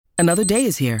Another day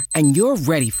is here, and you're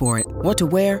ready for it. What to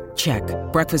wear? Check.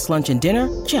 Breakfast, lunch, and dinner?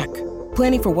 Check.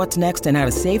 Planning for what's next and how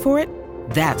to save for it?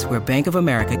 That's where Bank of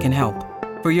America can help.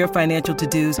 For your financial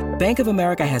to-dos, Bank of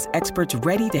America has experts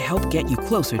ready to help get you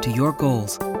closer to your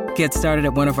goals. Get started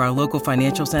at one of our local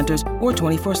financial centers or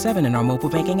 24/7 in our mobile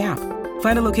banking app.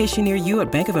 Find a location near you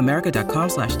at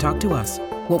bankofamerica.com/talktous.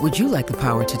 What would you like the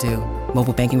power to do?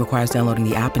 Mobile banking requires downloading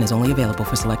the app and is only available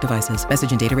for select devices.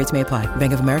 Message and data rates may apply.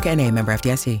 Bank of America N.A., member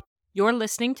FDIC. You're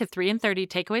listening to 3 in 30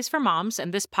 Takeaways for Moms,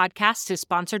 and this podcast is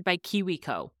sponsored by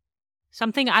KiwiCo.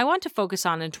 Something I want to focus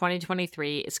on in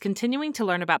 2023 is continuing to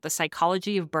learn about the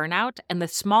psychology of burnout and the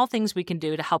small things we can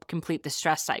do to help complete the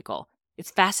stress cycle.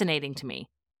 It's fascinating to me.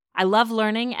 I love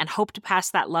learning and hope to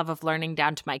pass that love of learning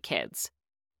down to my kids.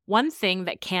 One thing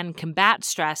that can combat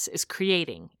stress is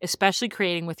creating, especially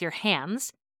creating with your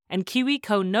hands, and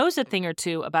KiwiCo knows a thing or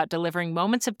two about delivering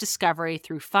moments of discovery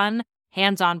through fun,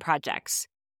 hands-on projects.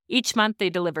 Each month, they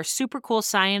deliver super cool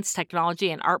science, technology,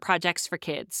 and art projects for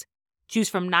kids. Choose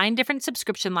from 9 different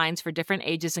subscription lines for different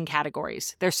ages and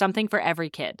categories. There's something for every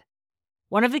kid.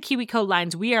 One of the KiwiCo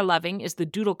lines we are loving is the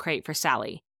Doodle Crate for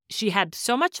Sally. She had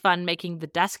so much fun making the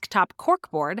desktop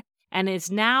corkboard and is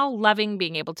now loving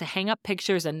being able to hang up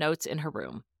pictures and notes in her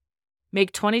room.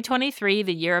 Make 2023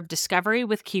 the year of discovery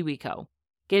with KiwiCo.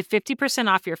 Get 50%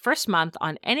 off your first month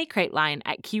on any crate line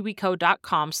at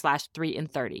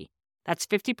kiwico.com/3in30. That's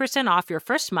 50% off your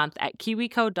first month at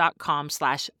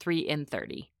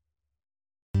kiwico.com/3in30.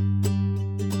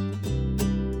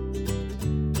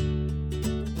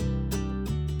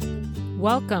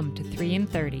 Welcome to 3 in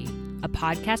 30, a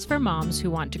podcast for moms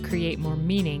who want to create more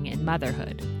meaning in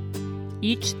motherhood.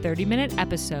 Each 30-minute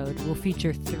episode will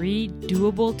feature 3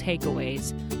 doable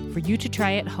takeaways for you to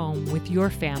try at home with your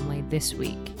family this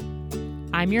week.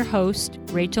 I'm your host,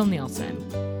 Rachel Neilson.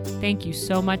 Thank you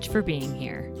so much for being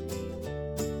here.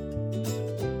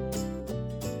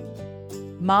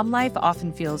 Mom life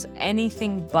often feels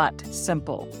anything but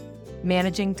simple.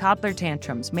 Managing toddler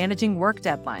tantrums, managing work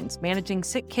deadlines, managing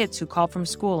sick kids who call from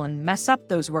school and mess up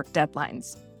those work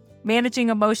deadlines, managing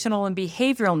emotional and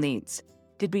behavioral needs.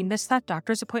 Did we miss that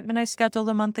doctor's appointment I scheduled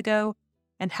a month ago?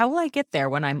 And how will I get there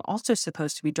when I'm also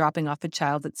supposed to be dropping off a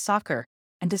child at soccer?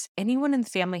 And does anyone in the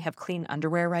family have clean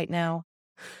underwear right now?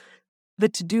 The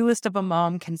to-do list of a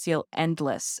mom can feel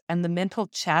endless, and the mental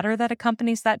chatter that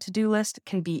accompanies that to-do list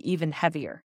can be even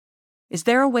heavier. Is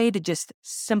there a way to just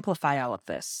simplify all of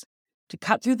this? To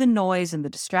cut through the noise and the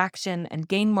distraction and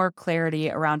gain more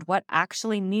clarity around what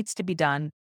actually needs to be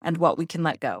done and what we can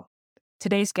let go?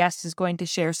 Today's guest is going to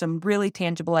share some really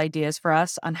tangible ideas for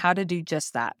us on how to do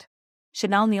just that.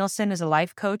 Chanelle Neilson is a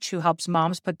life coach who helps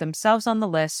moms put themselves on the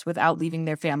list without leaving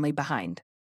their family behind.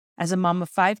 As a mom of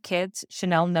 5 kids,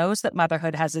 Chanelle knows that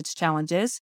motherhood has its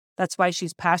challenges. That's why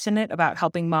she's passionate about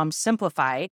helping moms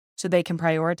simplify so they can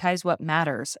prioritize what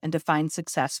matters and define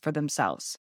success for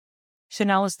themselves.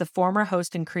 Chanelle is the former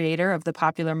host and creator of the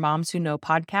popular Moms Who Know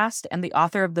podcast and the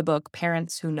author of the book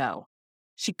Parents Who Know.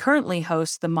 She currently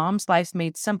hosts the Mom's Life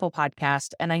Made Simple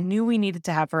podcast, and I knew we needed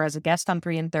to have her as a guest on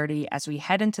 3 in 30 as we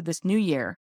head into this new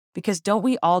year, because don't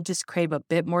we all just crave a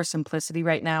bit more simplicity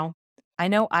right now? I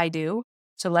know I do.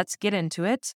 So let's get into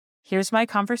it. Here's my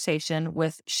conversation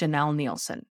with Chanelle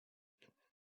Neilson.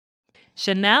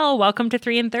 Chanelle, welcome to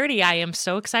 3 in 30. I am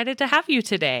so excited to have you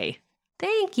today.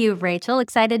 Thank you, Rachel.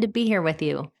 Excited to be here with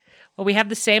you. Well, we have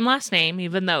the same last name,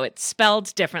 even though it's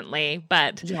spelled differently,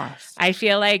 but yes. I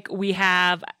feel like we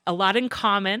have a lot in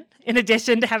common in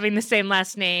addition to having the same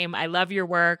last name. I love your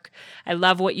work. I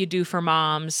love what you do for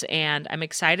moms, and I'm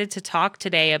excited to talk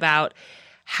today about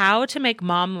how to make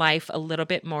mom life a little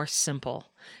bit more simple.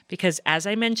 Because as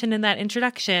I mentioned in that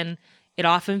introduction, it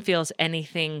often feels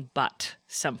anything but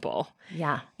simple.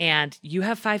 Yeah. And you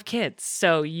have 5 kids,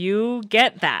 so you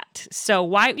get that. So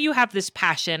why do you have this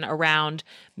passion around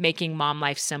making mom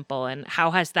life simple, and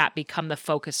how has that become the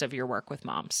focus of your work with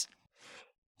moms?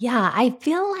 Yeah, I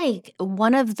feel like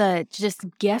one of the just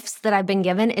gifts that I've been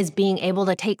given is being able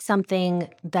to take something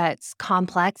that's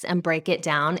complex and break it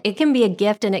down. It can be a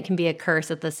gift and it can be a curse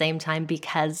at the same time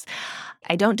because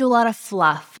I don't do a lot of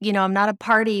fluff. I'm not a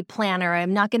party planner.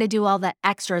 I'm not going to do all the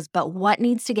extras, but what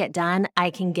needs to get done, I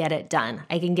can get it done.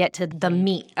 I can get to the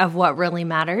meat of what really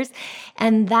matters.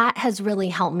 And that has really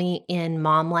helped me in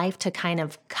mom life to kind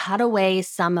of cut away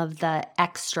some of the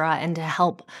extra and to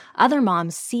help other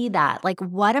moms see that. Like,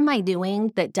 what am I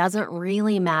doing that doesn't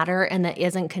really matter and that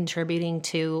isn't contributing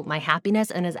to my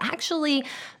happiness and is actually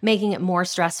making it more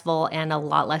stressful and a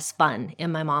lot less fun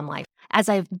in my mom life? As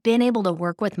I've been able to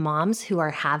work with moms who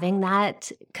are having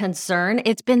that concern,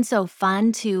 it's been so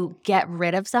fun to get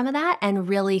rid of some of that and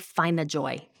really find the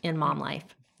joy in mom life.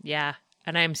 Yeah.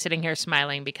 And I'm sitting here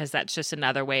smiling because that's just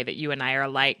another way that you and I are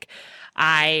like.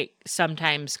 I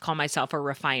sometimes call myself a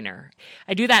refiner.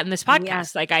 I do that in this Yeah.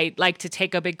 podcast. Like I like to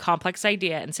take a big complex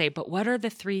idea and say, but what are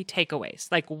the three takeaways?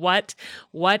 Like what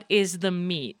is the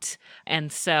meat?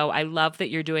 And so I love that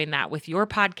you're doing that with your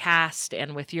podcast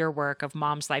and with your work of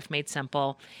Mom's Life Made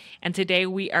Simple. And today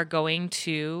we are going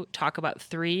to talk about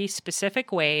three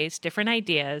specific ways, different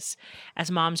ideas as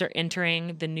moms are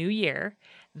entering the new year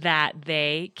that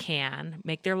they can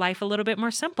make their life a little bit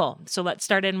more simple. So let's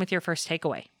start in with your first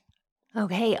takeaway.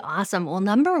 Okay, awesome. Well,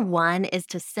 number one is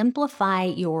to simplify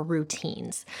your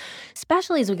routines,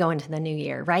 especially as we go into the new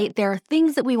year, right? There are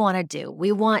things that we want to do.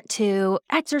 We want to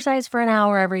exercise for an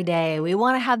hour every day. We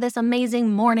want to have this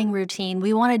amazing morning routine.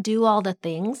 We want to do all the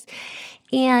things.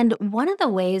 And one of the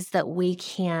ways that we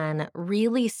can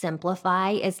really simplify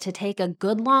is to take a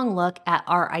good long look at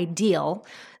our ideal,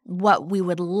 what we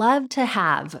would love to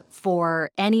have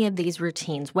for any of these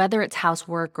routines, whether it's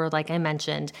housework or, like I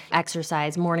mentioned,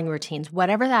 exercise, morning routines,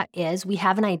 whatever that is, we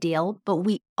have an ideal, but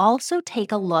we also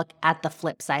take a look at the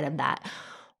flip side of that.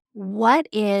 What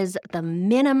is the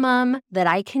minimum that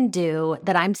I can do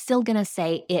that I'm still going to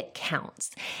say it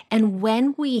counts? And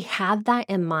when we have that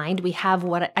in mind, we have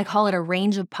what I call it a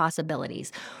range of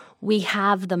possibilities. We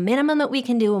have the minimum that we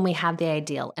can do and we have the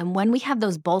ideal. And when we have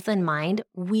those both in mind,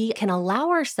 we can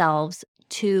allow ourselves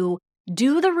to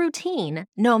do the routine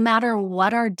no matter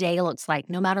what our day looks like,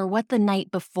 no matter what the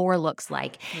night before looks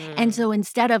like. And so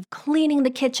instead of cleaning the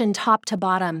kitchen top to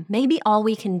bottom, maybe all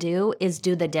we can do is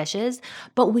do the dishes,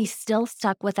 but we still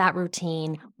stuck with that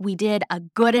routine. We did a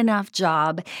good enough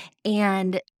job,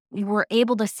 and we were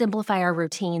able to simplify our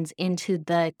routines into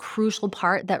the crucial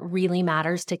part that really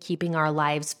matters to keeping our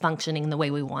lives functioning the way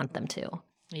we want them to.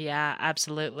 Yeah,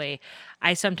 absolutely.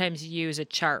 I sometimes use a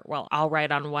chart. Well, I'll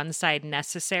write on one side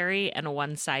necessary and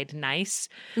one side nice.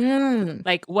 Mm,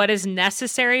 Like what is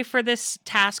necessary for this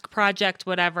task project,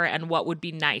 whatever, and what would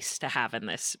be nice to have in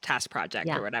this task project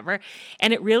yeah. or whatever.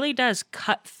 And it really does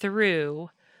cut through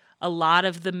a lot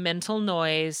of the mental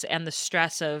noise and the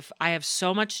stress of I have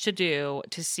so much to do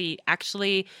to see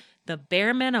actually the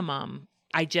bare minimum.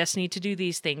 I just need to do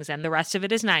these things and the rest of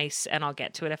it is nice and I'll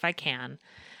get to it if I can.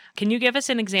 Can you give us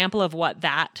an example of what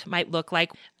that might look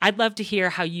like? I'd love to hear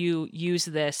how you use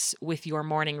this with your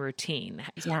morning routine.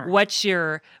 Yeah. What's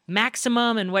your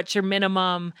maximum and what's your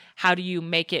minimum? How do you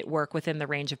make it work within the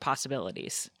range of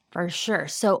possibilities? For sure.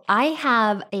 So I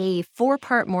have a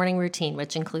 4-part morning routine,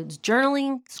 which includes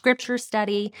journaling, scripture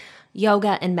study,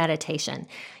 yoga, and meditation.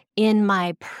 In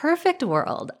my perfect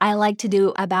world, I like to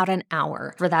do about an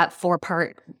hour for that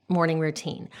 4-part morning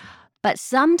routine. But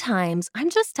sometimes I'm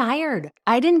just tired.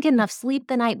 I didn't get enough sleep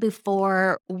the night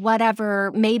before,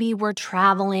 whatever. Maybe we're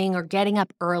traveling or getting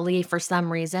up early for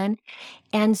some reason.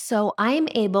 And so I'm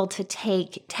able to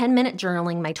take 10-minute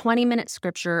journaling, my 20-minute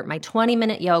scripture, my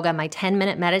 20-minute yoga, my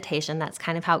 10-minute meditation. That's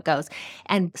kind of how it goes.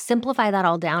 And simplify that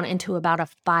all down into about a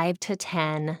 5 to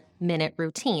 10-minute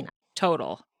routine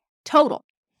Total. total.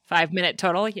 5 minute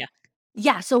total? Yeah.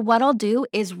 Yeah, so what I'll do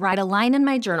is write a line in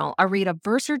my journal. I'll read a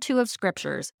verse or two of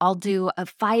scriptures. I'll do a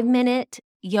 5-minute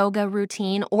yoga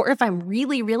routine, or if I'm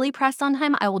really, really pressed on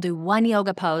time, I will do one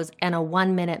yoga pose and a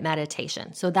 1-minute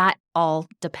meditation. So that all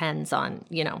depends on,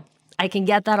 I can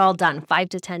get that all done, 5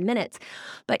 to 10 minutes.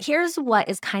 But here's what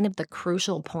is kind of the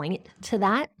crucial point to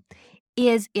that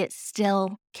is it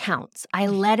still counts. I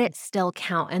let it still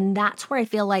count. And that's where I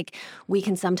feel like we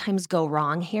can sometimes go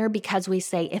wrong here because we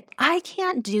say, if I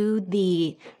can't do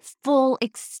the full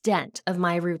extent of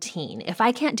my routine, if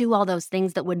I can't do all those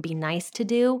things that would be nice to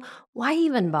do, why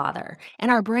even bother? And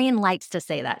our brain likes to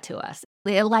say that to us.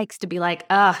 It likes to be like,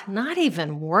 not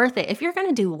even worth it. If you're going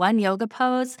to do one yoga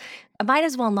pose, I might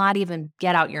as well not even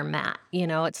get out your mat.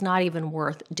 It's not even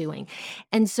worth doing.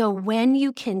 And so when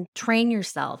you can train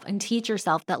yourself and teach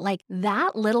yourself that like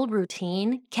that little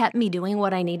routine kept me doing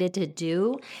what I needed to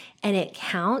do and it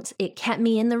counts, it kept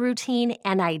me in the routine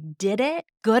and I did it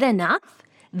good enough,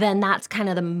 then that's kind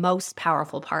of the most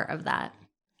powerful part of that.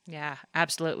 Yeah,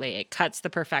 absolutely. It cuts the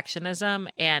perfectionism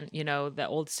and, the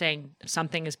old saying,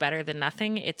 something is better than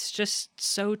nothing. It's just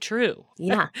so true.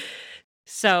 Yeah.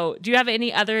 So, do you have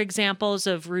any other examples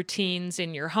of routines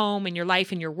in your home, in your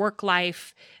life, in your work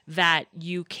life that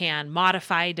you can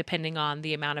modify depending on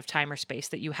the amount of time or space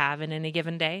that you have in any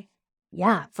given day?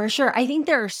 Yeah, for sure. I think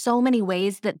there are so many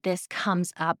ways that this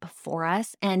comes up for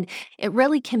us, and it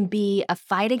really can be a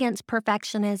fight against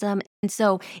perfectionism. And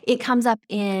so it comes up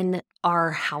in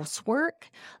our housework.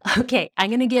 Okay, I'm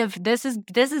going to give this is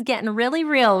getting really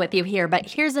real with you here, but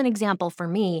here's an example for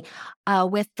me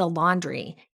with the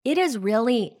laundry. It is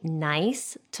really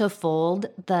nice to fold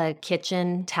the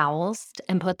kitchen towels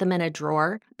and put them in a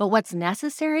drawer, but what's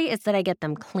necessary is that I get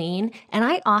them clean, and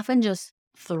I often just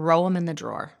throw them in the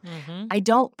drawer. Mm-hmm. I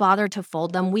don't bother to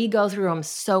fold them. We go through them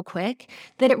so quick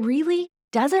that it really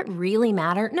doesn't really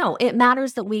matter. No, it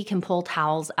matters that we can pull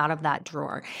towels out of that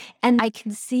drawer. And I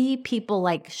can see people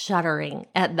like shuddering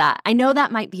at that. I know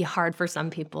that might be hard for some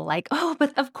people, like, oh,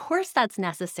 but of course that's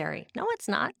necessary. No, it's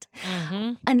not.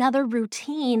 Mm-hmm. Another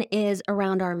routine is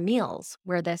around our meals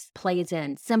where this plays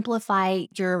in. Simplify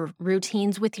your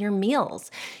routines with your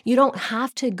meals. You don't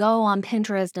have to go on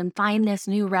Pinterest and find this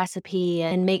new recipe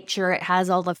and make sure it has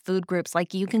all the food groups.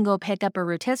 Like you can go pick up a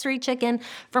rotisserie chicken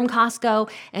from Costco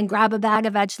and grab a bag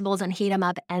of vegetables and heat them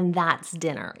up, and that's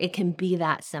dinner. It can be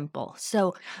that simple.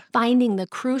 So finding the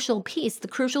crucial piece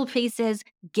is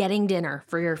getting dinner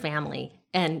for your family.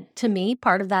 And to me,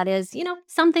 part of that is,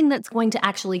 something that's going to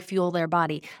actually fuel their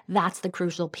body. That's the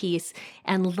crucial piece,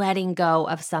 and letting go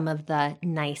of some of the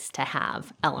nice to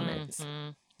have elements. Mm-hmm.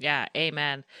 Yeah,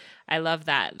 amen. I love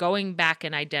that. Going back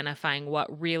and identifying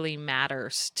what really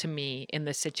matters to me in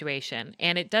this situation.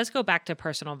 And it does go back to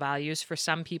personal values. For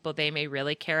some people, they may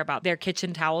really care about their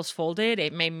kitchen towels folded.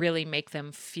 It may really make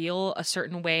them feel a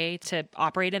certain way to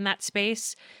operate in that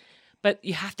space. But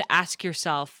you have to ask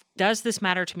yourself, does this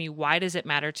matter to me? Why does it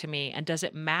matter to me? And does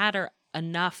it matter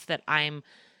enough that I'm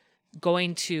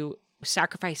going to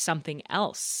sacrifice something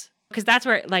else? Because that's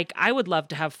where, like, I would love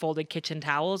to have folded kitchen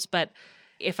towels, but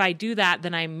if I do that,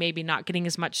 then I'm maybe not getting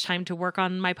as much time to work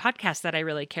on my podcast that I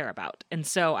really care about. And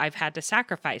so I've had to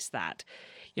sacrifice that.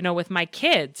 With my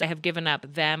kids, I have given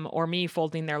up them or me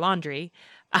folding their laundry.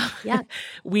 Yeah.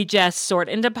 We just sort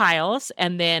into piles,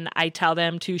 and then I tell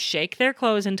them to shake their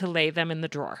clothes and to lay them in the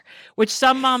drawer, which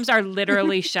some moms are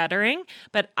literally shuddering,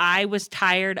 but I was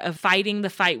tired of fighting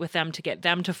the fight with them to get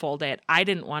them to fold it. I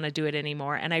didn't want to do it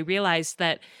anymore. And I realized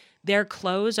that their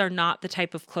clothes are not the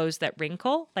type of clothes that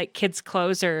wrinkle. Like kids'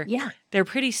 clothes they're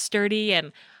pretty sturdy,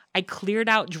 and I cleared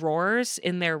out drawers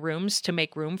in their rooms to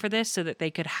make room for this so that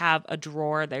they could have a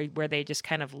drawer where they just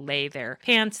kind of lay their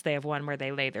pants. They have one where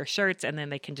they lay their shirts, and then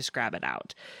they can just grab it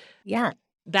out. Yeah.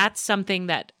 That's something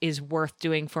that is worth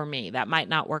doing for me. That might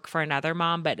not work for another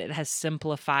mom, but it has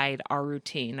simplified our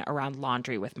routine around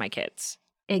laundry with my kids.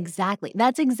 Exactly.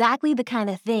 That's exactly the kind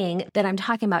of thing that I'm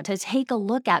talking about to take a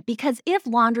look at, because if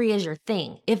laundry is your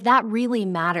thing, if that really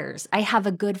matters, I have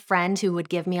a good friend who would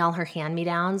give me all her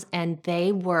hand-me-downs, and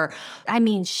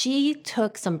she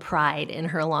took some pride in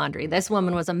her laundry. This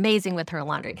woman was amazing with her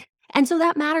laundry. And so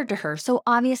that mattered to her. So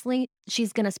obviously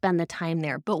she's going to spend the time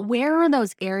there. But where are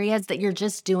those areas that you're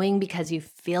just doing because you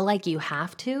feel like you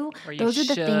have to? Those are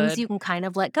the things you can kind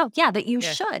of let go. Yeah, that you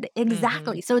should.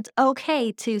 Exactly. Mm-hmm. So it's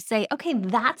okay to say, okay,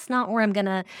 that's not where I'm going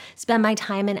to spend my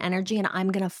time and energy, and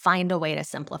I'm going to find a way to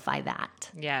simplify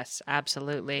that. Yes,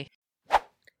 absolutely.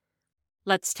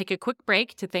 Let's take a quick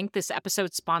break to thank this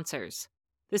episode's sponsors.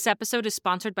 This episode is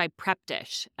sponsored by Prep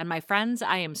Dish, and my friends,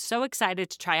 I am so excited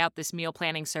to try out this meal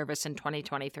planning service in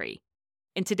 2023.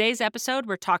 In today's episode,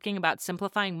 we're talking about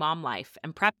simplifying mom life,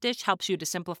 and Prep Dish helps you to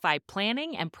simplify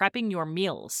planning and prepping your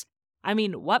meals. I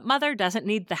mean, what mother doesn't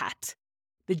need that?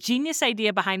 The genius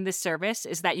idea behind this service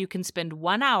is that you can spend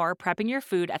 1 hour prepping your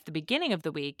food at the beginning of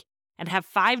the week and have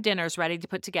 5 dinners ready to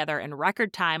put together in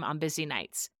record time on busy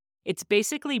nights. It's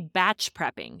basically batch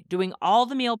prepping, doing all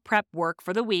the meal prep work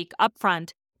for the week up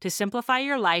front to simplify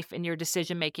your life and your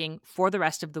decision-making for the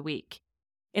rest of the week.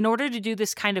 In order to do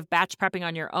this kind of batch prepping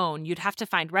on your own, you'd have to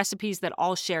find recipes that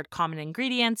all shared common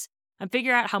ingredients and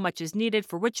figure out how much is needed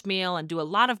for which meal and do a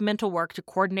lot of mental work to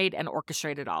coordinate and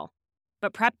orchestrate it all.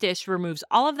 But Prep Dish removes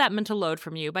all of that mental load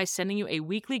from you by sending you a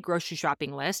weekly grocery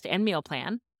shopping list and meal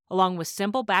plan, along with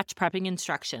simple batch prepping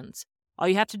instructions. All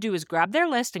you have to do is grab their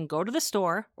list and go to the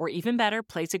store, or even better,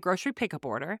 place a grocery pickup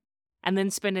order, and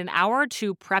then spend an hour or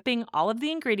two prepping all of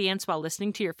the ingredients while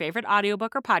listening to your favorite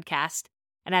audiobook or podcast.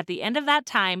 And at the end of that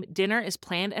time, dinner is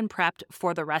planned and prepped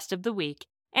for the rest of the week,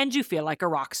 and you feel like a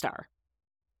rock star.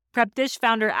 Prep Dish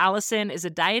founder Allison is a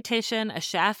dietitian, a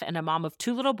chef, and a mom of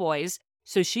 2 little boys,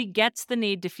 so she gets the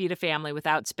need to feed a family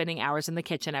without spending hours in the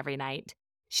kitchen every night.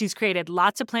 She's created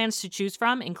lots of plans to choose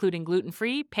from, including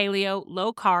gluten-free, paleo,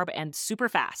 low-carb, and super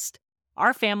fast.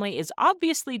 Our family is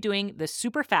obviously doing the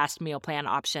super fast meal plan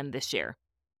option this year.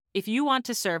 If you want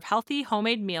to serve healthy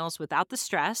homemade meals without the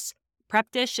stress, Prep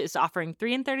Dish is offering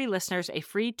 3 in 30 listeners a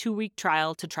free 2-week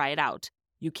trial to try it out.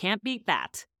 You can't beat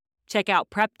that. Check out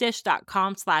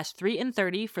prepdish.com/3 in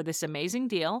 30 for this amazing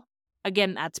deal.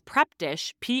 Again, that's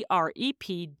prepdish,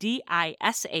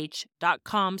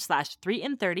 prepdish.com/3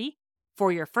 in 30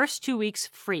 for your first 2 weeks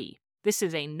free. This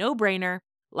is a no-brainer.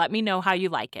 Let me know how you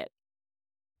like it.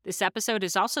 This episode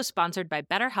is also sponsored by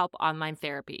BetterHelp Online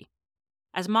Therapy.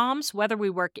 As moms, whether we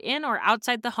work in or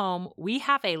outside the home, we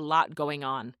have a lot going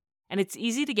on, and it's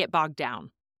easy to get bogged down.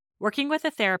 Working with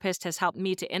a therapist has helped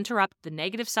me to interrupt the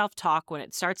negative self-talk when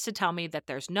it starts to tell me that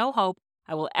there's no hope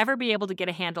I will ever be able to get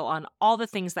a handle on all the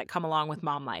things that come along with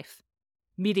mom life.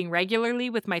 Meeting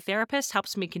regularly with my therapist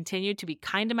helps me continue to be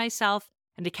kind to myself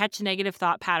and to catch negative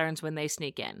thought patterns when they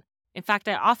sneak in. In fact,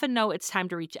 I often know it's time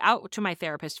to reach out to my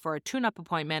therapist for a tune-up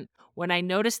appointment when I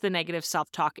notice the negative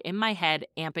self-talk in my head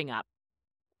amping up.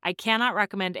 I cannot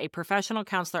recommend a professional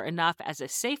counselor enough as a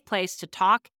safe place to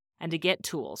talk and to get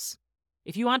tools.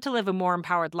 If you want to live a more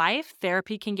empowered life,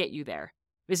 therapy can get you there.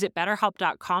 Visit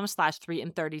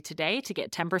betterhelp.com/3in30 today to get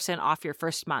 10% off your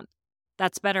first month.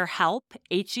 That's BetterHelp,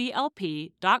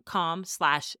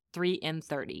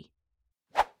 HELP.com/3in30.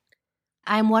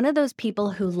 I'm one of those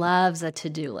people who loves a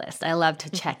to-do list. I love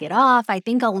to check it off. I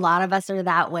think a lot of us are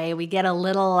that way. We get a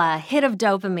little hit of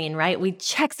dopamine, right? We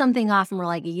check something off and we're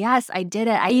like, yes, I did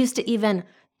it. I used to even,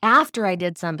 after I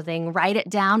did something, write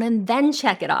it down and then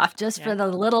check it off just for the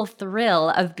little thrill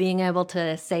of being able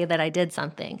to say that I did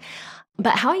something.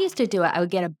 But how I used to do it, I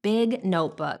would get a big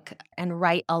notebook and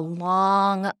write a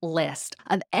long list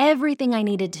of everything I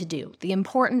needed to do, the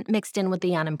important mixed in with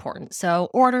the unimportant.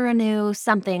 So order a new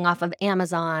something off of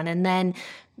Amazon and then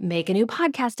make a new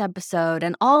podcast episode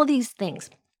and all these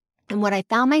things. And what I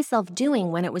found myself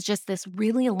doing when it was just this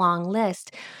really long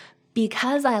list,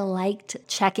 because I liked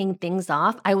checking things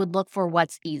off, I would look for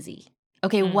what's easy.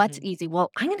 Okay, what's easy?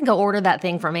 Well, I'm going to go order that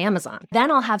thing from Amazon.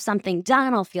 Then I'll have something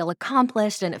done. I'll feel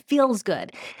accomplished and it feels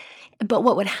good. But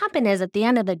what would happen is at the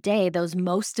end of the day, those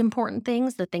most important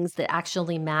things, the things that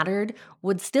actually mattered,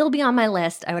 would still be on my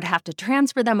list. I would have to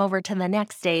transfer them over to the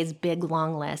next day's big,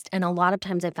 long list. And a lot of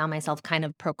times I found myself kind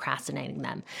of procrastinating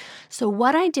them. So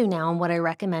what I do now and what I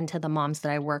recommend to the moms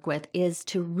that I work with is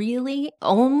to really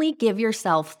only give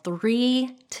yourself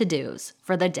 3 to-dos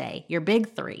for the day, your big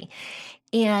 3.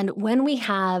 And when we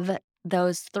have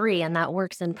those 3, and that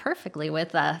works in perfectly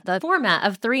with the format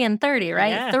of 3 in 30, right?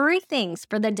 Yeah. 3 things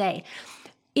for the day.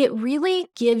 It really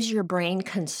gives your brain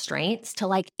constraints to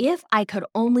like, if I could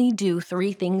only do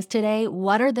 3 things today,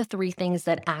 what are the 3 things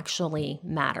that actually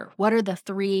matter? What are the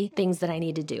 3 things that I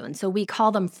need to do? And so we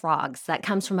call them frogs. That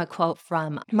comes from a quote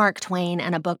from Mark Twain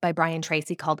and a book by Brian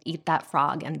Tracy called Eat That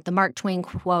Frog. And the Mark Twain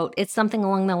quote, it's something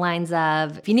along the lines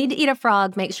of, if you need to eat a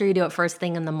frog, make sure you do it first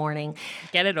thing in the morning.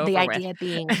 Get it over The with. idea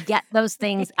being, get those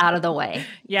things out of the way.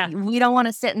 Yeah. We don't want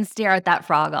to sit and stare at that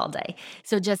frog all day.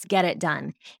 So just get it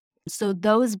done. So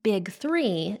those big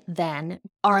 3 then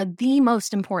are the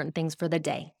most important things for the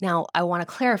day. Now, I want to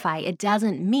clarify, it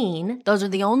doesn't mean those are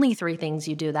the only 3 things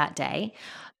you do that day,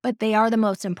 but they are the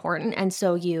most important. And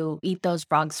so you eat those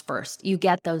frogs first. You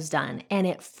get those done. And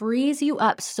it frees you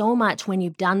up so much when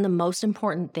you've done the most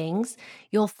important things.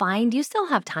 You'll find you still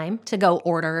have time to go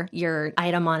order your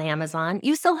item on Amazon.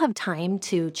 You still have time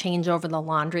to change over the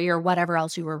laundry or whatever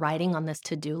else you were writing on this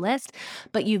to-do list.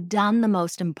 But you've done the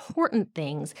most important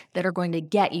things that are going to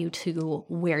get you to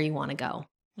where you want to go.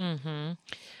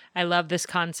 I love this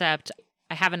concept.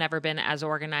 I haven't ever been as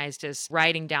organized as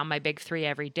writing down my big 3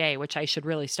 every day, which I should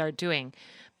really start doing.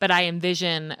 But I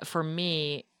envision for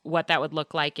me, what that would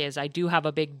look like is I do have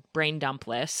a big brain dump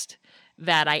list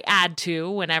that I add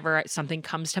to whenever something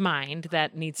comes to mind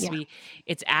that needs to be,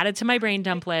 it's added to my brain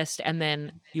dump list. And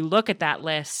then you look at that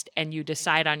list and you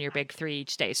decide on your big 3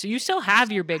 each day. So you still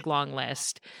have your big long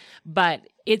list, but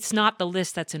it's not the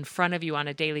list that's in front of you on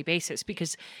a daily basis,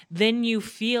 because then you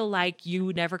feel like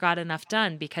you never got enough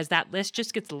done because that list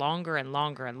just gets longer and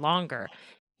longer and longer.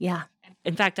 Yeah.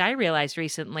 In fact, I realized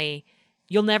recently,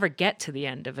 you'll never get to the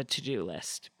end of a to-do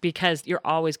list because you're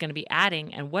always going to be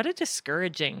adding. And what a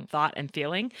discouraging thought and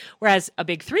feeling. Whereas a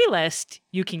big 3 list,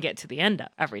 you can get to the end of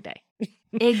every day.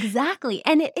 Exactly.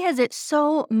 And it is. It's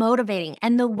so motivating.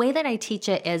 And the way that I teach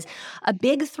it is a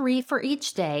big 3 for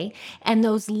each day, and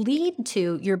those lead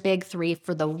to your big 3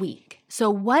 for the week. So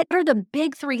what are the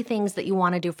big 3 things that you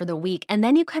want to do for the week? And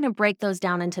then you kind of break those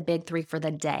down into big 3 for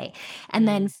the day. And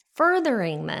then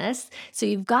furthering this, so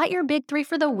you've got your big 3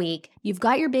 for the week, you've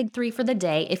got your big 3 for the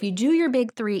day. If you do your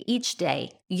big 3 each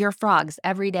day, your frogs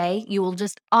every day, you will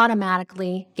just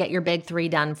automatically get your big 3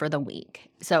 done for the week.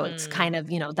 So it's kind of,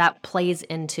 that plays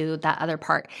into that other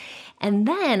part. And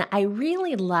then I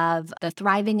really love the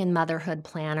Thriving in Motherhood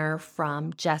Planner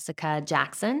from Jessica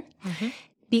Jackson.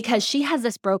 because she has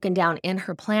this broken down in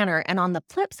her planner. And on the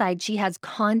flip side, she has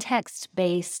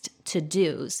context-based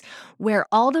to-dos where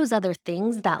all those other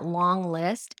things, that long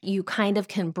list, you kind of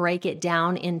can break it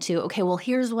down into, okay, well,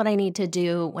 here's what I need to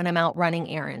do when I'm out running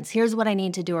errands. Here's what I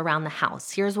need to do around the house.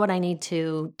 Here's what I need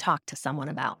to talk to someone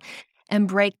about, and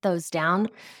break those down.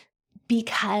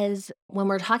 Because when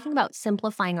we're talking about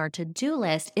simplifying our to-do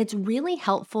list, it's really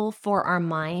helpful for our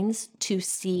minds to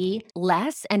see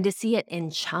less and to see it in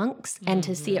chunks and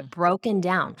to see it broken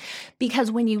down.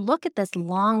 Because when you look at this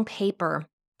long paper,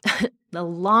 the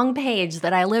long page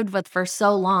that I lived with for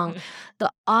so long,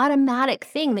 the automatic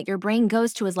thing that your brain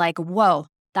goes to is like, whoa,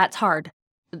 that's hard.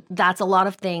 That's a lot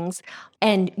of things,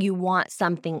 and you want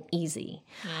something easy.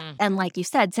 And like you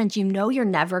said, since you know you're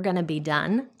never going to be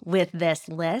done with this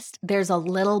list, there's a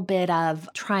little bit of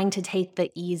trying to take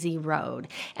the easy road.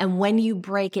 And when you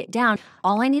break it down,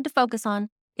 all I need to focus on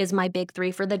is my big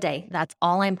 3 for the day. That's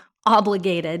all I'm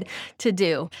obligated to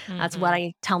do. That's what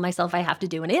I tell myself I have to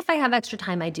do. And if I have extra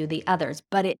time, I do the others.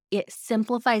 But it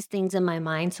simplifies things in my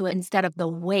mind. So instead of the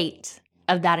weight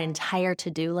of that entire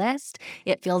to-do list,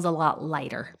 it feels a lot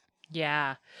lighter.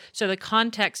 Yeah. So the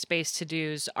context-based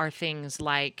to-dos are things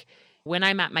like, when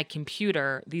I'm at my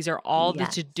computer, these are all the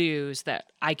to-dos that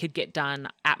I could get done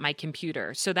at my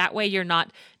computer. So that way you're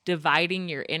not dividing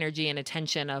your energy and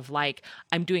attention of like,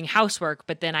 I'm doing housework,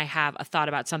 but then I have a thought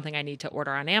about something I need to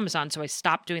order on Amazon. So I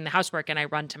stop doing the housework and I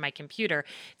run to my computer.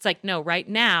 It's like, no, right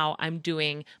now I'm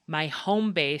doing my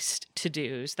home-based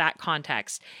to-dos, that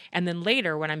context. And then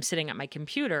later when I'm sitting at my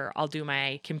computer, I'll do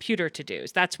my computer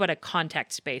to-dos. That's what a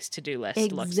context-based to-do list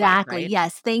looks like, Exactly. right?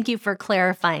 Yes. Thank you for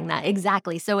clarifying that.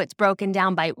 Exactly. So it's broken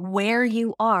down by where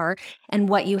you are and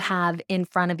what you have in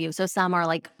front of you. So some are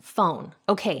like phone.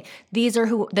 Okay, these are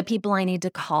the people I need to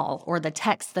call or the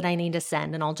texts that I need to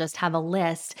send, and I'll just have a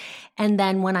list. And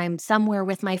then when I'm somewhere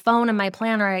with my phone and my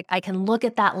planner, I can look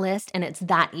at that list, and it's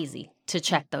that easy to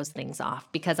check those things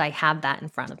off because I have that in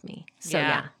front of me. So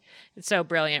yeah. It's so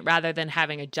brilliant, rather than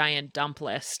having a giant dump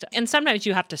list. And sometimes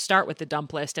you have to start with the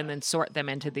dump list and then sort them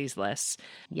into these lists.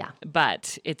 Yeah.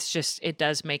 But it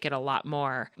does make it a lot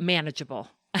more manageable.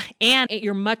 And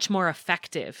you're much more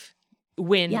effective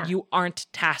when you aren't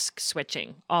task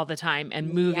switching all the time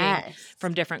and moving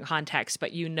from different contexts,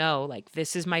 but you know, like,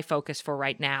 this is my focus for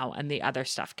right now and the other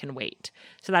stuff can wait.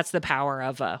 So that's the power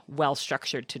of a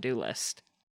well-structured to-do list.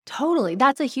 Totally.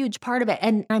 That's a huge part of it.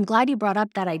 And I'm glad you brought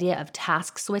up that idea of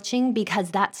task switching,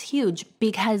 because that's huge.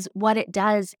 Because what it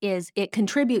does is it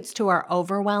contributes to our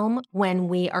overwhelm when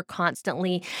we are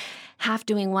constantly half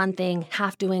doing one thing,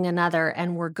 half doing another,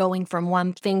 and we're going from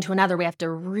one thing to another. We have to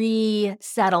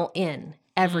resettle in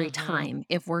every time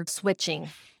if we're switching.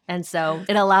 And so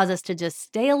it allows us to just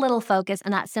stay a little focused,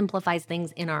 and that simplifies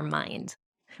things in our mind.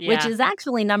 Which is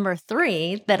actually number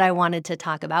 3 that I wanted to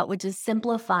talk about, which is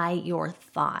simplify your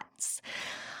thoughts.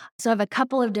 So I have a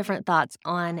couple of different thoughts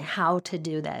on how to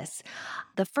do this.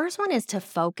 The first one is to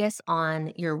focus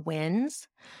on your wins.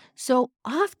 So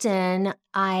often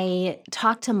I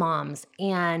talk to moms,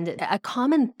 and a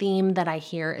common theme that I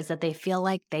hear is that they feel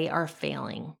like they are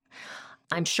failing.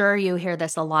 I'm sure you hear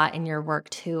this a lot in your work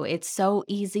too. It's so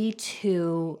easy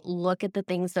to look at the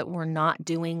things that we're not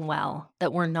doing well,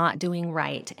 that we're not doing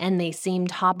right, and they seem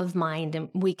top of mind, and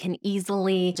we can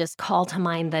easily just call to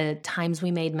mind the times we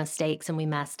made mistakes and we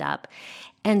messed up.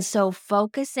 And so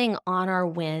focusing on our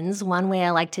wins, one way I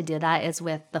like to do that is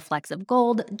with the Flecks of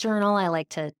Gold journal. I like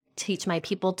to teach my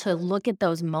people to look at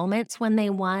those moments when they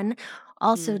won.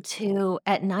 Also to,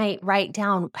 at night, write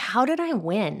down, how did I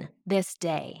win this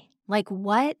day? Like,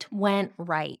 what went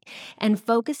right? And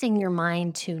focusing your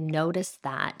mind to notice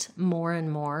that more and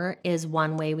more is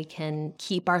one way we can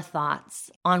keep our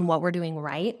thoughts on what we're doing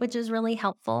right, which is really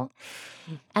helpful.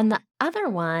 And the other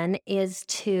one is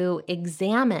to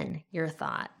examine your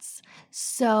thoughts.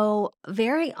 So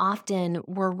very often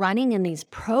we're running in these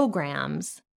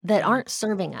programs that aren't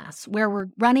serving us, where we're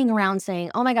running around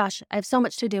saying, oh my gosh, I have so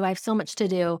much to do. I have so much to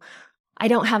do. I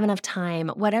don't have enough time.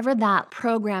 Whatever that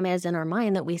program is in our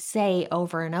mind that we say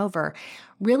over and over,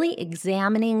 really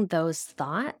examining those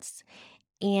thoughts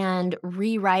and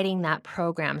rewriting that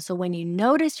program. So when you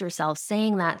notice yourself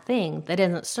saying that thing that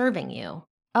isn't serving you,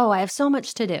 oh, I have so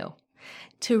much to do,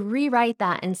 to rewrite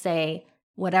that and say,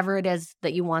 whatever it is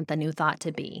that you want the new thought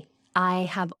to be, I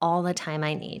have all the time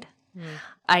I need.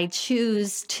 I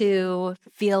choose to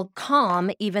feel calm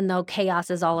even though chaos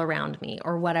is all around me,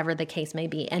 or whatever the case may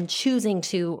be, and choosing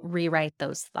to rewrite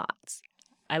those thoughts.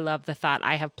 I love the thought,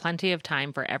 I have plenty of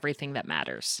time for everything that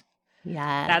matters.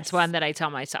 That's one Yes. that I tell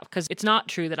myself because it's not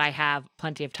true that I have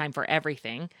plenty of time for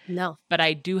everything, No. but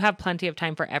I do have plenty of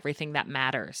time for everything that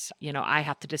matters. I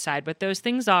have to decide what those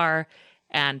things are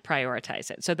and prioritize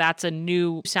it. So that's a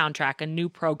new soundtrack, a new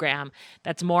program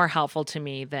that's more helpful to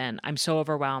me than I'm so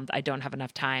overwhelmed. I don't have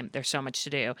enough time. There's so much to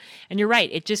do. And you're right.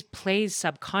 It just plays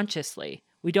subconsciously.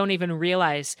 We don't even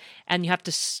realize. And you have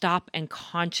to stop and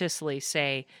consciously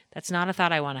say, that's not a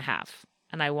thought I want to have.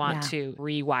 And I want Yeah. to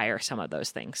rewire some of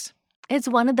those things. It's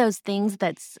one of those things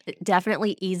that's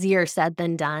definitely easier said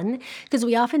than done because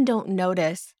we often don't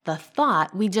notice the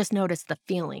thought. We just notice the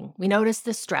feeling. We notice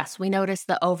the stress. We notice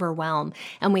the overwhelm.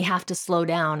 And we have to slow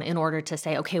down in order to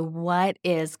say, okay, what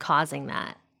is causing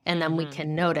that? And then we Mhm.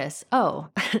 can notice, oh,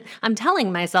 I'm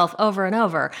telling myself over and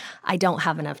over, I don't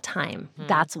have enough time.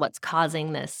 That's what's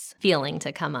causing this feeling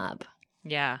to come up.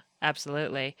 Yeah,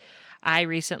 absolutely. I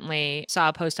recently saw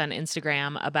a post on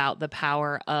Instagram about the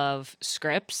power of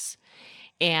scripts.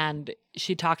 And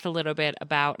she talked a little bit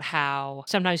about how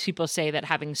sometimes people say that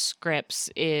having scripts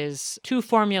is too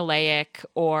formulaic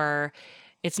or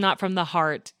it's not from the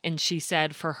heart. And she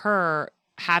said for her,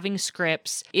 having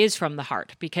scripts is from the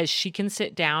heart because she can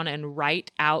sit down and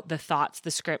write out the thoughts,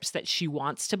 the scripts that she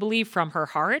wants to believe from her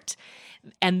heart.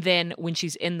 And then when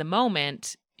she's in the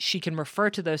moment, she can refer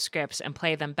to those scripts and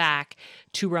play them back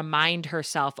to remind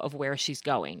herself of where she's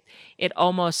going. It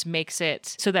almost makes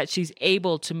it so that she's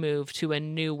able to move to a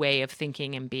new way of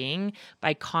thinking and being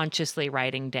by consciously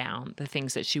writing down the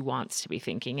things that she wants to be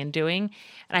thinking and doing.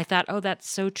 And I thought, oh, that's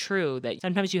so true that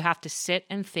sometimes you have to sit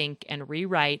and think and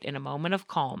rewrite in a moment of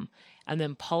calm and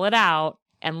then pull it out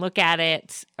and look at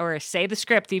it or say the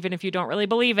script, even if you don't really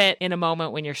believe it, in a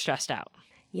moment when you're stressed out.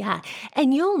 Yeah.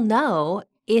 And you'll know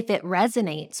if it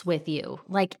resonates with you,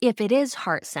 like if it is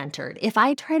heart centered. If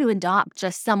I try to adopt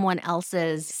just someone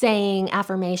else's saying,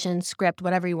 affirmation, script,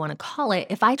 whatever you want to call it,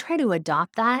 if I try to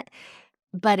adopt that,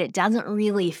 but it doesn't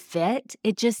really fit,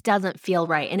 it just doesn't feel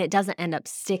right and it doesn't end up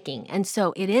sticking. And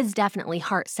so it is definitely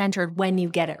heart centered when you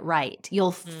get it right.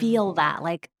 You'll feel that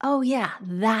like, oh yeah,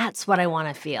 that's what I want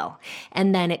to feel.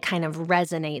 And then it kind of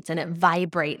resonates and it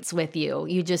vibrates with you.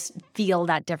 You just feel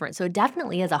that difference. So it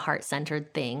definitely is a heart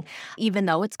centered thing, even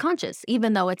though it's conscious,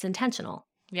 even though it's intentional.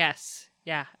 Yes.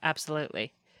 Yeah,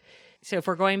 absolutely. So if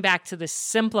we're going back to the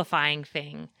simplifying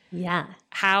thing, Yeah.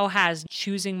 how has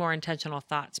choosing more intentional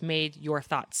thoughts made your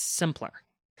thoughts simpler?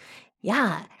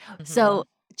 Yeah. Mhm. So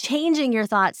changing your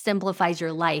thoughts simplifies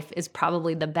your life is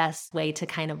probably the best way to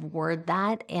kind of word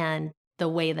that and the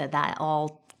way that that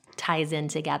all ties in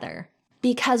together.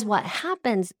 Because what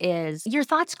happens is your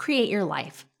thoughts create your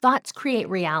life. Thoughts create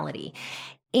reality.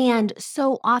 And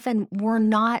so often we're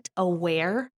not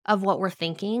aware of what we're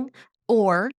thinking,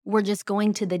 or we're just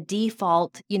going to the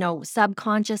default,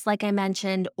 subconscious, like I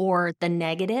mentioned, or the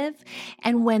negative.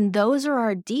 And when those are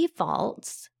our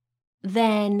defaults,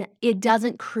 then it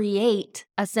doesn't create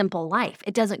a simple life.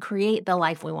 It doesn't create the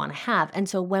life we want to have. And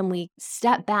so when we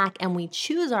step back and we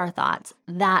choose our thoughts,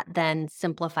 that then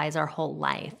simplifies our whole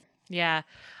life. Yeah.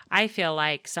 I feel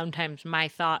like sometimes my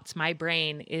thoughts, my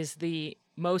brain is the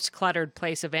most cluttered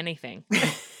place of anything.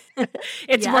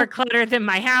 It's Yeah. more cluttered than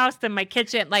my house, than my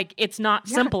kitchen. Like it's not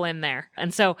Yeah. simple in there.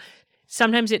 And so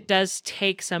sometimes it does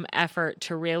take some effort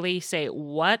to really say,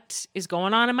 what is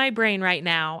going on in my brain right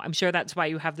now? I'm sure that's why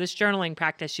you have this journaling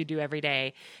practice you do every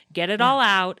day. Get it Yeah. all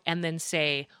out and then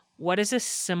say, what is a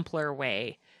simpler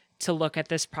way to look at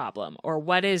this problem? Or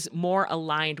what is more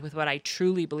aligned with what I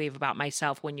truly believe about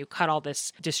myself when you cut all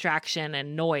this distraction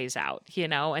and noise out?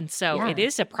 And so it Yeah.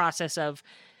 is a process of,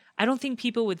 I don't think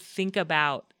people would think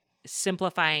about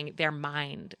simplifying their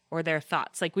mind or their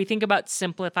thoughts. Like we think about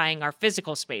simplifying our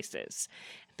physical spaces,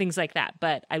 things like that.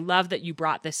 But I love that you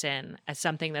brought this in as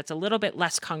something that's a little bit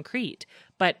less concrete,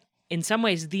 but in some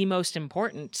ways, the most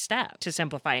important step to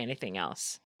simplify anything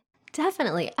else.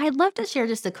 Definitely. I'd love to share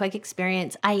just a quick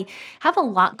experience. I have a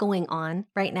lot going on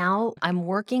right now. I'm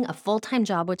working a full time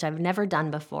job, which I've never done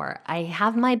before. I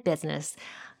have my business.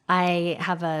 I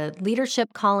have a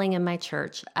leadership calling in my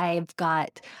church. I've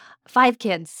got 5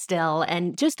 kids still,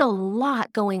 and just a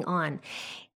lot going on.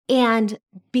 And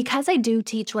because I do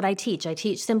teach what I teach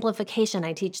simplification,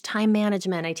 I teach time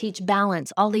management, I teach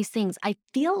balance, all these things, I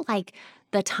feel like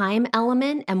the time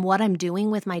element and what I'm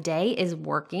doing with my day is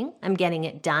working. I'm getting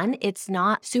it done. It's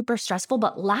not super stressful.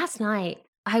 But last night,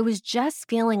 I was just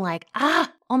feeling like, oh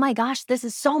my gosh, this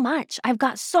is so much. I've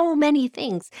got so many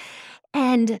things.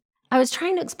 And I was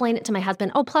trying to explain it to my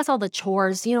husband. Oh, plus all the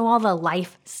chores, all the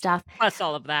life stuff. Plus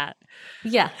all of that.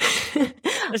 Yeah.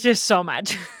 It's just so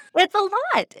much. It's a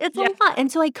lot. It's a Yeah. lot. And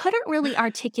so I couldn't really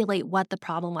articulate what the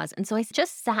problem was. And so I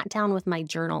just sat down with my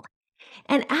journal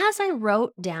And as I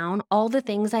wrote down all the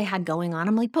things I had going on,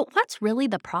 I'm like, but what's really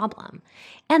the problem?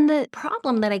 And the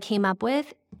problem that I came up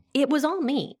with, it was all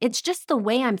me. It's just the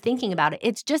way I'm thinking about it.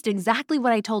 It's just exactly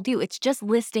what I told you. It's just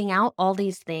listing out all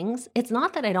these things. It's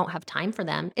not that I don't have time for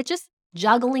them. It's just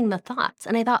juggling the thoughts.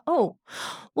 And I thought, oh,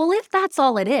 well, if that's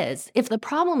all it is, if the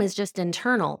problem is just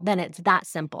internal, then it's that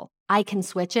simple. I can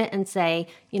switch it and say,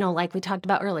 like we talked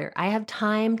about earlier, I have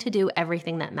time to do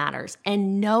everything that matters.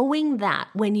 And knowing that,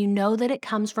 when you know that it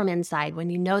comes from inside, when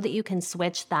you know that you can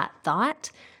switch that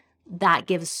thought, that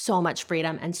gives so much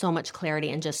freedom and so much clarity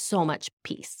and just so much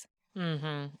peace.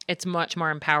 It's much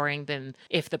more empowering than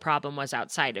if the problem was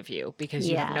outside of you, because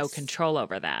you have no Yes. control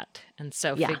over that. And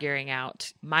so Yeah. figuring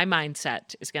out my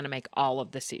mindset is going to make all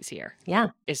of this easier Yeah.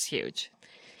 is huge.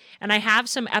 And I have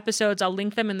some episodes, I'll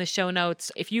link them in the show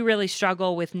notes. If you really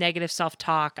struggle with negative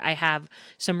self-talk, I have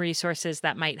some resources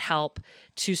that might help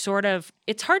to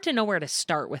it's hard to know where to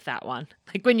start with that one.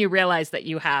 Like when you realize that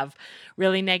you have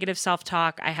really negative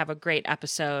self-talk, I have a great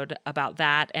episode about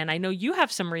that. And I know you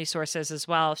have some resources as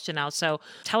well, Chanelle. So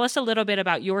tell us a little bit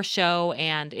about your show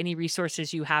and any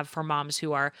resources you have for moms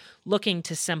who are looking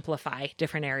to simplify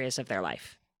different areas of their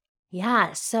life.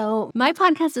 Yeah. So my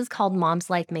podcast is called Mom's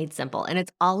Life Made Simple, and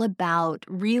it's all about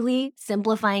really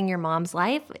simplifying your mom's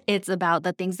life. It's about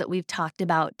the things that we've talked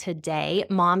about today.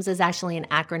 MOMS is actually an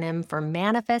acronym for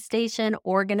manifestation,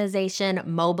 organization,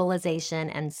 mobilization,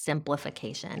 and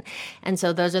simplification. And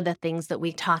so those are the things that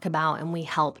we talk about, and we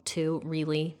help to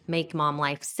really make mom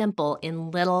life simple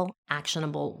in little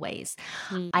actionable ways.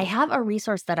 I have a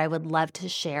resource that I would love to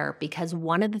share, because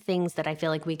one of the things that I feel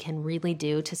like we can really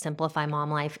do to simplify mom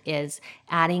life is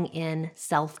adding in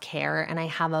self-care. And I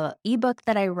have an ebook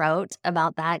that I wrote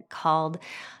about that called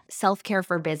Self-Care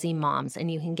for Busy Moms.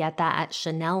 And you can get that at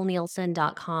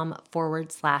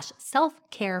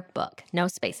chanelleneilson.com/self-care book. No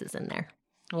spaces in there.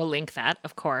 We'll link that,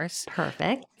 of course.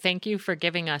 Perfect. Thank you for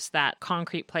giving us that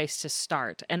concrete place to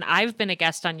start. And I've been a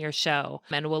guest on your show,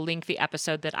 and we'll link the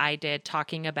episode that I did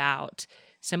talking about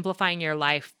simplifying your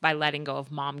life by letting go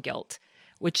of mom guilt,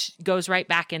 which goes right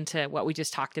back into what we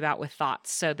just talked about with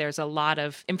thoughts. So there's a lot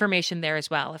of information there as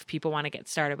well if people want to get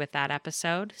started with that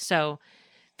episode. So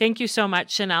thank you so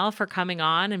much, Chanelle, for coming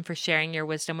on and for sharing your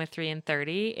wisdom with 3 and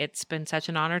 30. It's been such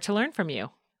an honor to learn from you.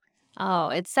 Oh,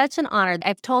 it's such an honor.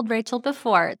 I've told Rachel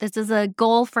before, this is a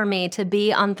goal for me to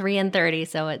be on 3 and 30.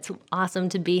 So it's awesome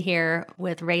to be here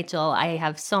with Rachel. I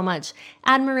have so much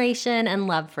admiration and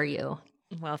love for you.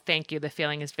 Well, thank you. The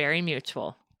feeling is very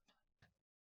mutual.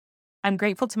 I'm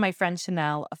grateful to my friend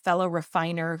Chanelle, a fellow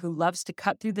refiner who loves to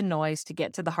cut through the noise to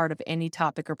get to the heart of any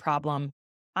topic or problem.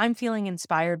 I'm feeling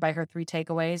inspired by her 3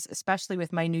 takeaways, especially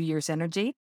with my New Year's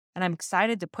energy, and I'm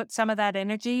excited to put some of that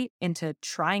energy into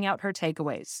trying out her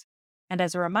takeaways. And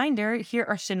as a reminder, here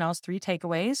are Chanelle's 3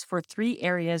 takeaways for 3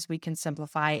 areas we can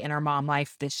simplify in our mom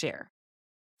life this year.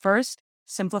 First,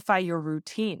 simplify your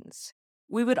routines.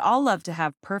 We would all love to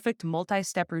have perfect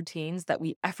multi-step routines that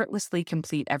we effortlessly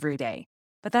complete every day,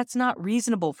 but that's not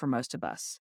reasonable for most of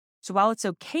us. So while it's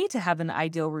okay to have an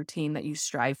ideal routine that you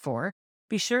strive for,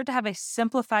 be sure to have a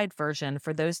simplified version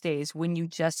for those days when you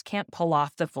just can't pull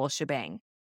off the full shebang.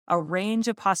 A range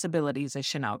of possibilities, as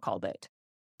Chanelle called it.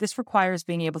 This requires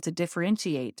being able to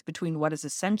differentiate between what is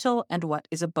essential and what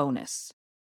is a bonus.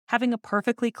 Having a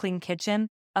perfectly clean kitchen,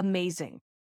 amazing.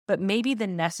 But maybe the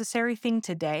necessary thing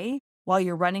today, while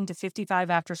you're running to 55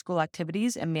 after-school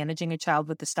activities and managing a child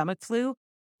with the stomach flu,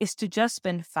 is to just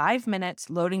spend 5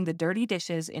 minutes loading the dirty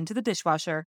dishes into the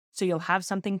dishwasher so you'll have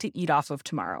something to eat off of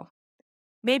tomorrow.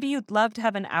 Maybe you'd love to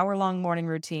have an hour-long morning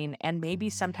routine, and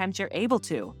maybe sometimes you're able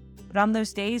to. But on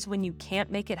those days when you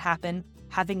can't make it happen,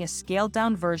 having a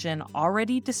scaled-down version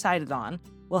already decided on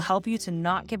will help you to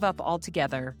not give up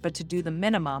altogether, but to do the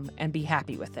minimum and be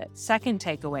happy with it. Second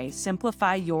takeaway,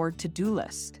 simplify your to-do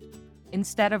list.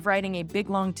 Instead of writing a big,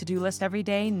 long to-do list every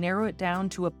day, narrow it down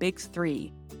to a big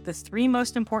 3. The 3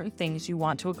 most important things you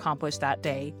want to accomplish that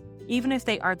day, even if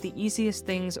they aren't the easiest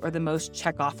things or the most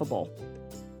check-offable.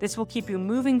 This will keep you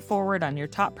moving forward on your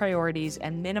top priorities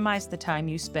and minimize the time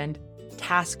you spend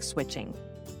task switching.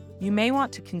 You may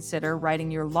want to consider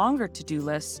writing your longer to-do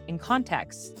lists in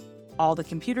context. All the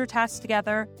computer tasks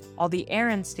together, all the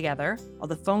errands together, all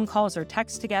the phone calls or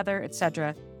texts together,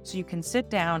 etc., so you can sit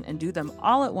down and do them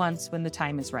all at once when the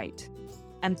time is right.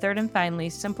 And third and finally,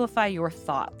 simplify your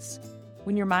thoughts.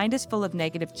 When your mind is full of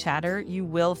negative chatter, you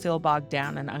will feel bogged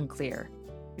down and unclear.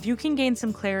 If you can gain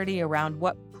some clarity around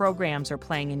what programs are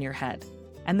playing in your head,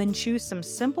 and then choose some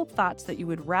simple thoughts that you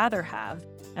would rather have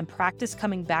and practice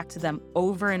coming back to them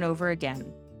over and over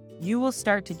again, you will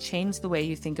start to change the way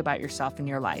you think about yourself and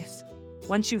your life.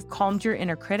 Once you've calmed your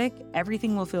inner critic,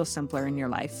 everything will feel simpler in your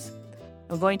life.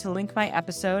 I'm going to link my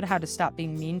episode, How to Stop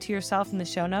Being Mean to Yourself, in the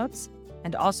show notes,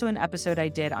 and also an episode I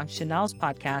did on Chanelle's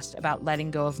podcast about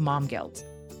letting go of mom guilt.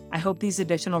 I hope these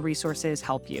additional resources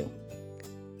help you.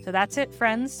 So that's it,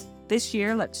 friends. This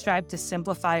year, let's strive to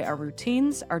simplify our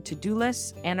routines, our to-do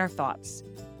lists, and our thoughts.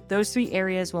 Those 3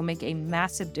 areas will make a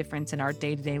massive difference in our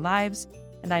day-to-day lives,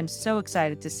 and I'm so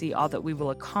excited to see all that we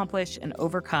will accomplish and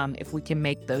overcome if we can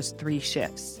make those 3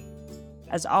 shifts.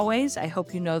 As always, I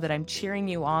hope you know that I'm cheering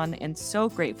you on and so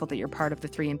grateful that you're part of the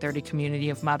 3 in 30 community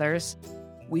of mothers.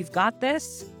 We've got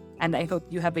this, and I hope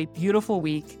you have a beautiful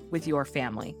week with your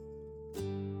family.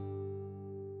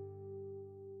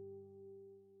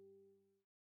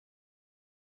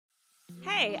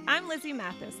 Hey, I'm Lizzie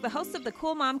Mathis, the host of the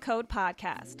Cool Mom Code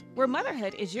podcast, where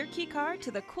motherhood is your key card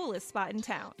to the coolest spot in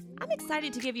town. I'm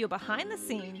excited to give you a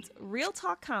behind-the-scenes, real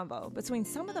talk combo between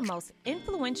some of the most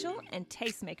influential and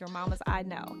tastemaker mamas I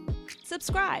know.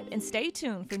 Subscribe and stay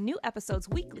tuned for new episodes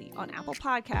weekly on Apple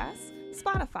Podcasts,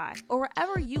 Spotify, or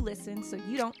wherever you listen so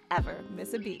you don't ever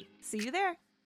miss a beat. See you there.